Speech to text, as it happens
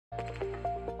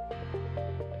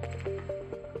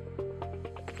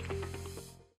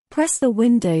Press the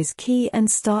Windows key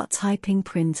and start typing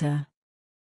printer.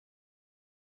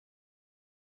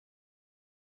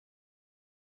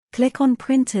 Click on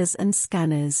Printers and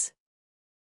Scanners.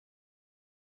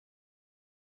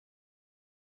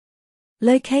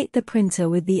 Locate the printer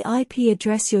with the IP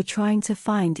address you're trying to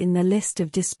find in the list of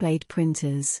displayed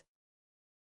printers.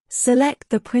 Select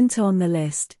the printer on the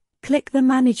list, click the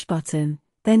Manage button,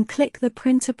 then click the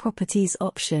Printer Properties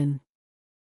option.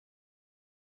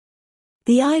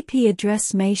 The IP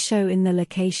address may show in the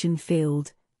location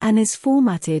field, and is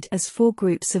formatted as 4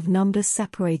 groups of numbers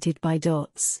separated by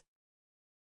dots.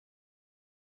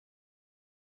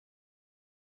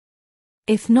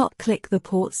 If not, click the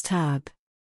Ports tab.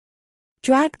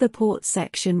 Drag the port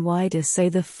section wider so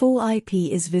the full IP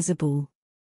is visible.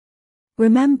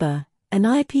 Remember, an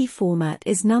IP format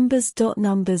is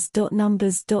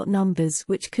numbers.numbers.numbers.numbers,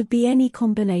 which could be any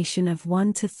combination of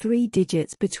 1 to 3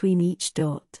 digits between each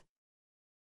dot.